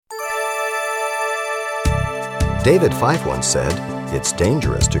David Fife once said, "It's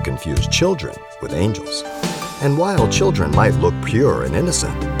dangerous to confuse children with angels." And while children might look pure and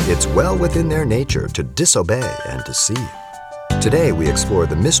innocent, it's well within their nature to disobey and deceive. Today, we explore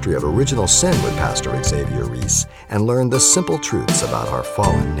the mystery of original sin with Pastor Xavier Reese and learn the simple truths about our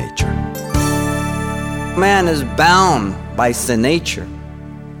fallen nature. Man is bound by sin nature.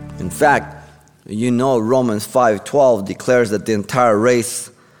 In fact, Romans 5:12 declares that the entire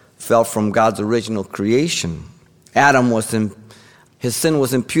race fell from God's original creation. His sin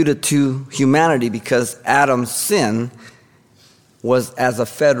was imputed to humanity because Adam's sin was as a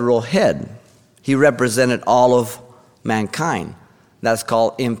federal head. He represented all of mankind. That's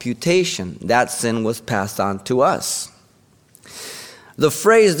called imputation. That sin was passed on to us. The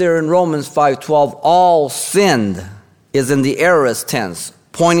phrase there in Romans 5:12, all sinned, is in the aorist tense,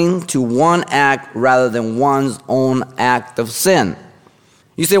 pointing to one act rather than one's own act of sin.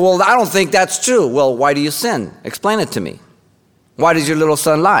 You say, well, I don't think that's true. Well, why do you sin? Explain it to me. Why does your little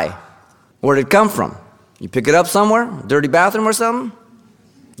son lie? Where did it come from? You pick it up somewhere? Dirty bathroom or something?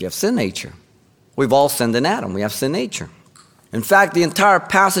 You have sin nature. We've all sinned in Adam. We have sin nature. In fact, the entire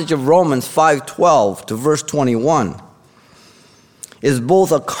passage of Romans 5:12 to verse 21 is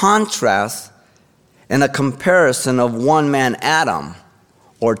both a contrast and a comparison of one man Adam,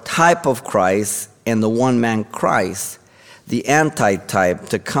 or type of Christ, and the one man Christ, the antitype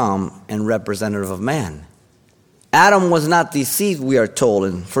to come and representative of man. Adam was not deceived, we are told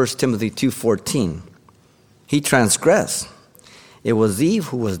in 1 Timothy 2:14. He transgressed. It was Eve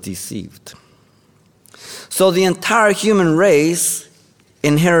who was deceived. So the entire human race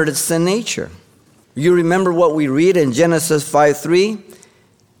inherited sin nature. You remember what we read in Genesis 5:3?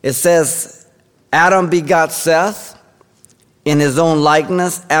 It says, Adam begot Seth in his own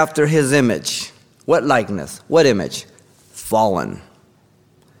likeness after his image. What likeness? What image? Fallen.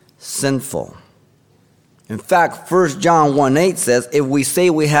 Sinful. In fact, 1 John 1:8 says, if we say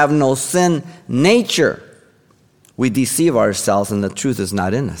we have no sin nature, we deceive ourselves and the truth is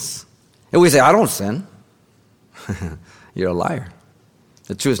not in us. If we say, I don't sin, you're a liar.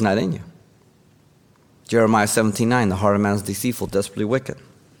 The truth is not in you. Jeremiah 17:9, the heart of man is deceitful, desperately wicked.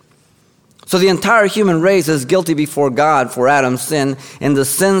 So the entire human race is guilty before God for Adam's sin and the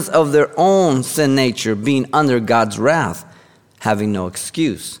sins of their own sin nature, being under God's wrath, having no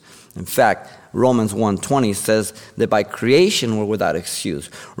excuse. In fact, Romans 1:20 says that by creation we're without excuse.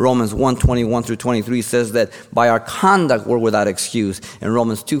 Romans 1:21 through 23 says that by our conduct we're without excuse. And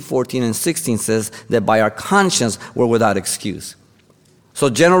Romans 2:14 and 16 says that by our conscience we're without excuse. So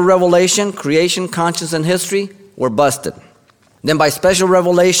general revelation, creation, conscience, and history, we're busted. Then by special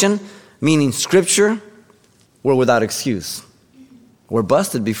revelation, meaning Scripture, we're without excuse. We're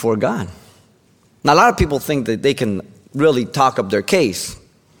busted before God. Now, a lot of people think that they can really talk up their case.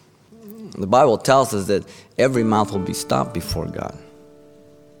 The Bible tells us that every mouth will be stopped before God.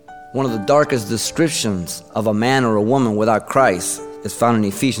 One of the darkest descriptions of a man or a woman without Christ is found in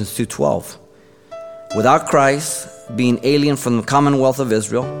Ephesians 2:12. Without Christ, being alien from the commonwealth of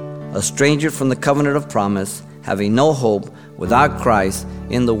Israel, a stranger from the covenant of promise, having no hope, without Christ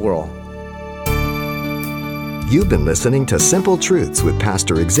in the world. You've been listening to Simple Truths with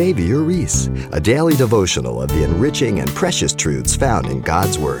Pastor Xavier Reese, a daily devotional of the enriching and precious truths found in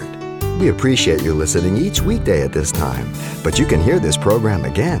God's Word. We appreciate you listening each weekday at this time, but you can hear this program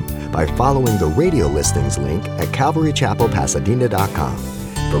again by following the radio listings link at CalvaryChapelPasadena.com.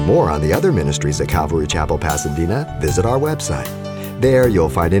 For more on the other ministries at Calvary Chapel Pasadena, visit our website. There you'll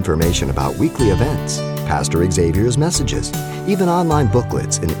find information about weekly events, Pastor Xavier's messages, even online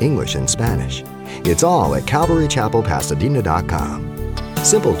booklets in English and Spanish. It's all at CalvaryChapelPasadena.com.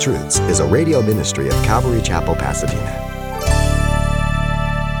 Simple Truths is a radio ministry of Calvary Chapel Pasadena.